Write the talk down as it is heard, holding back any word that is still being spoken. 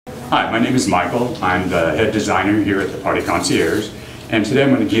Hi, my name is Michael. I'm the head designer here at the Party Concierge, and today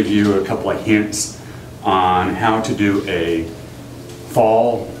I'm going to give you a couple of hints on how to do a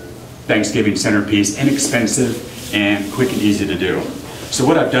fall Thanksgiving centerpiece, inexpensive and quick and easy to do. So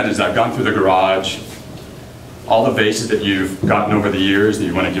what I've done is I've gone through the garage, all the vases that you've gotten over the years that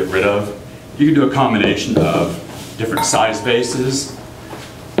you want to get rid of. You can do a combination of different size vases.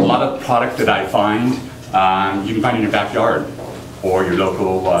 A lot of product that I find, you can find in your backyard or your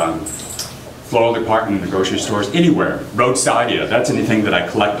local floral department in the grocery stores, anywhere. Roadside, yeah, that's anything that I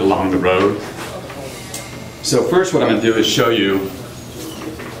collect along the road. So first what I'm going to do is show you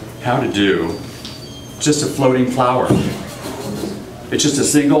how to do just a floating flower. It's just a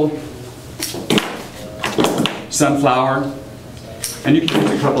single sunflower, and you can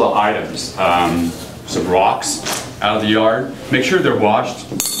use a couple of items. Some rocks out of the yard. Make sure they're washed.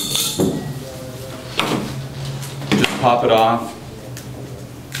 Just pop it off.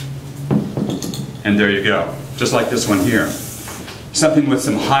 And there you go. Just like this one here. Something with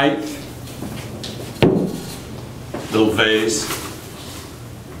some height. Little vase.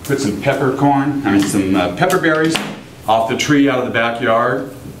 Put some some pepper berries off the tree out of the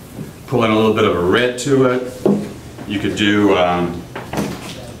backyard. Pull in a little bit of a red to it. You could do a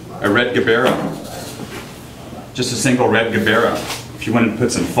red gabera. Just a single red gabera. If you wanted to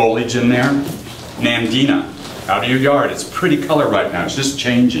put some foliage in there. Nandina out of your yard. It's a pretty color right now. It's just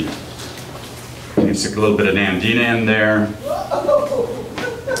changing. You can stick a little bit of Nandina in there.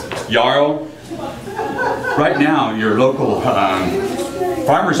 Yarrow. Right now, your local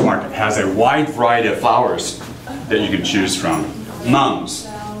farmer's market has a wide variety of flowers that you can choose from. Mums.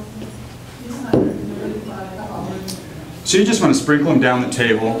 So you just want to sprinkle them down the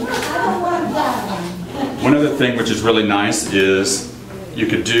table. One other thing which is really nice is you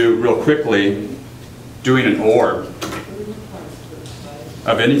could do real quickly doing an orb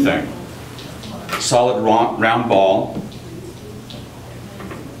of anything. Solid round ball.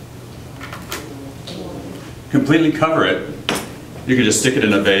 Completely cover it. You can just stick it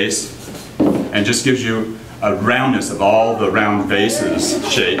in a vase and just gives you a roundness of all the round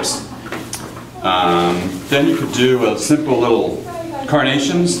vases shapes. Then you could do a simple little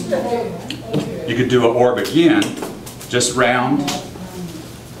carnations. You could do an orb again, just round.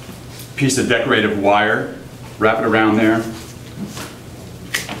 Piece of decorative wire, wrap it around there.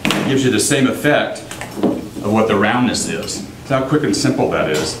 It gives you the same effect of what the roundness is. That's how quick and simple that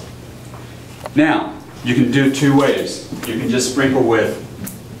is. Now, you can do two ways. You can just sprinkle with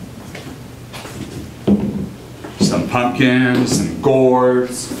some pumpkins, some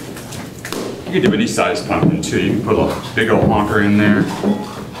gourds. You can do any size pumpkin too. You can put a big old honker in there,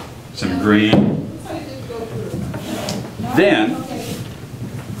 some green. Then,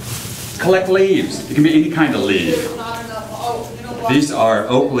 collect leaves. It can be any kind of leaf. These are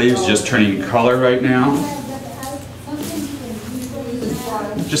oak leaves just turning color right now.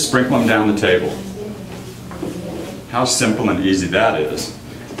 Just sprinkle them down the table. How simple and easy that is.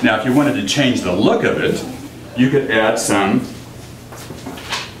 Now if you wanted to change the look of it, you could add some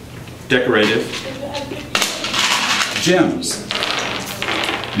decorative gems.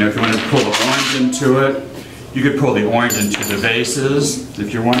 You know, if you wanted to pull the orange into it, you could pull the orange into the vases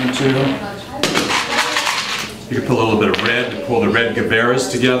if you wanted to. You could put a little bit of red to pull the red gaberas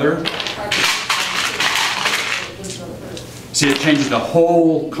together. See, it changes the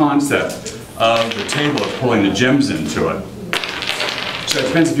whole concept of the table of pulling the gems into it. So it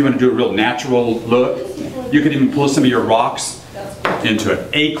depends if you want to do a real natural look. You could even pull some of your rocks into it.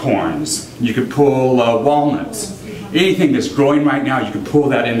 Acorns. You could pull walnuts. Anything that's growing right now, you can pull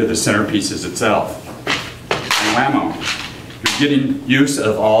that into the centerpieces itself. And whammo. You're getting use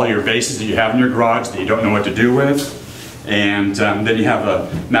of all your vases that you have in your garage that you don't know what to do with. And then you have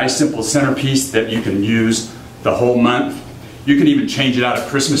a nice simple centerpiece that you can use the whole month. You can even change it out at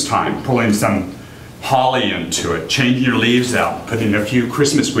Christmas time, pulling some holly into it, changing your leaves out, putting a few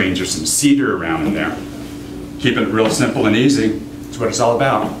Christmas greens or some cedar around in there. Keeping it real simple and easy. That's what it's all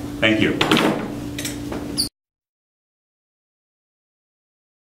about. Thank you.